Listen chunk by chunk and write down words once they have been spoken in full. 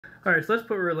Alright, so let's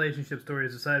put relationship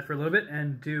stories aside for a little bit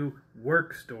and do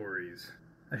work stories.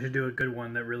 I should do a good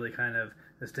one that really kind of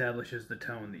establishes the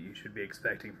tone that you should be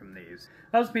expecting from these.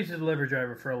 I was a pizza delivery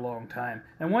driver for a long time,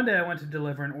 and one day I went to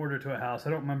deliver an order to a house.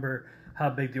 I don't remember how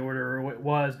big the order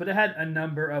was, but it had a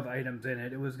number of items in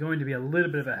it. It was going to be a little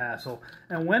bit of a hassle.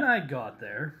 And when I got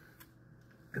there,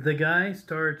 the guy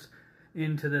starts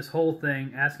into this whole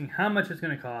thing asking how much it's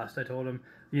going to cost. I told him,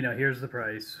 you know, here's the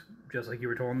price, just like you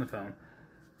were told on the phone.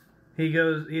 He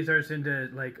starts into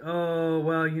like, oh,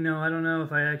 well, you know, I don't know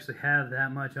if I actually have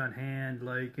that much on hand,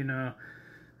 like, you know,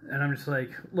 and I'm just like,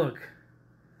 look,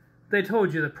 they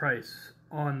told you the price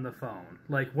on the phone.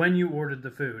 Like, when you ordered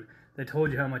the food, they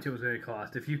told you how much it was going to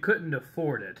cost. If you couldn't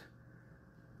afford it,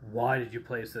 why did you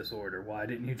place this order? Why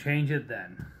didn't you change it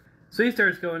then? So he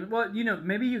starts going, well, you know,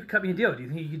 maybe you could cut me a deal. Do you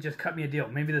think you could just cut me a deal?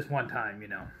 Maybe this one time, you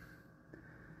know.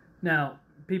 Now,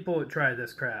 people try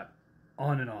this crap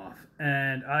on and off,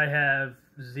 and I have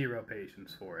zero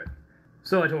patience for it.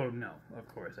 So I told him no. Of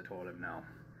course, I told him no.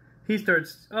 He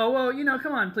starts, oh, well, you know,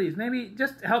 come on, please. Maybe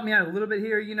just help me out a little bit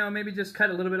here, you know, maybe just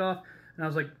cut a little bit off. And I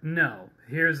was like, no,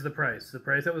 here's the price. The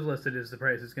price that was listed is the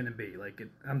price it's going to be. Like,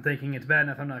 I'm thinking it's bad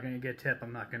enough I'm not going to get tip.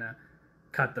 I'm not going to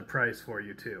cut the price for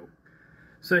you, too.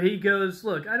 So he goes,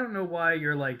 look, I don't know why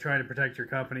you're, like, trying to protect your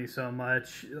company so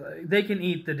much. They can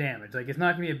eat the damage. Like, it's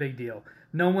not going to be a big deal.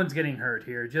 No one's getting hurt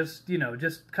here. Just, you know,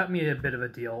 just cut me a bit of a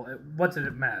deal. What's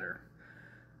it matter?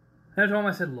 And I told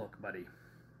him, I said, look, buddy,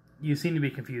 you seem to be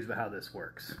confused about how this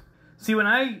works. See, when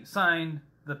I sign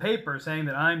the paper saying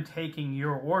that I'm taking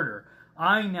your order,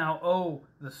 I now owe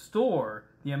the store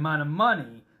the amount of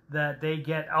money that they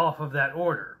get off of that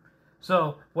order.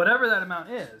 So, whatever that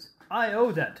amount is, I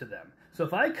owe that to them. So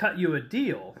if I cut you a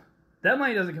deal, that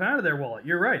money doesn't come out of their wallet.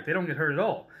 You're right, they don't get hurt at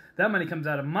all. That money comes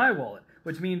out of my wallet,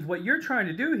 which means what you're trying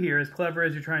to do here, as clever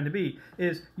as you're trying to be,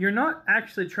 is you're not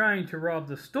actually trying to rob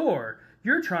the store,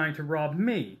 you're trying to rob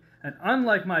me. And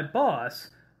unlike my boss,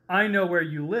 I know where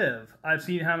you live. I've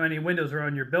seen how many windows are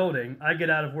on your building. I get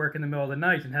out of work in the middle of the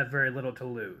night and have very little to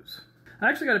lose. I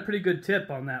actually got a pretty good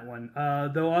tip on that one,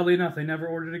 though oddly enough, they never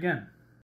ordered again.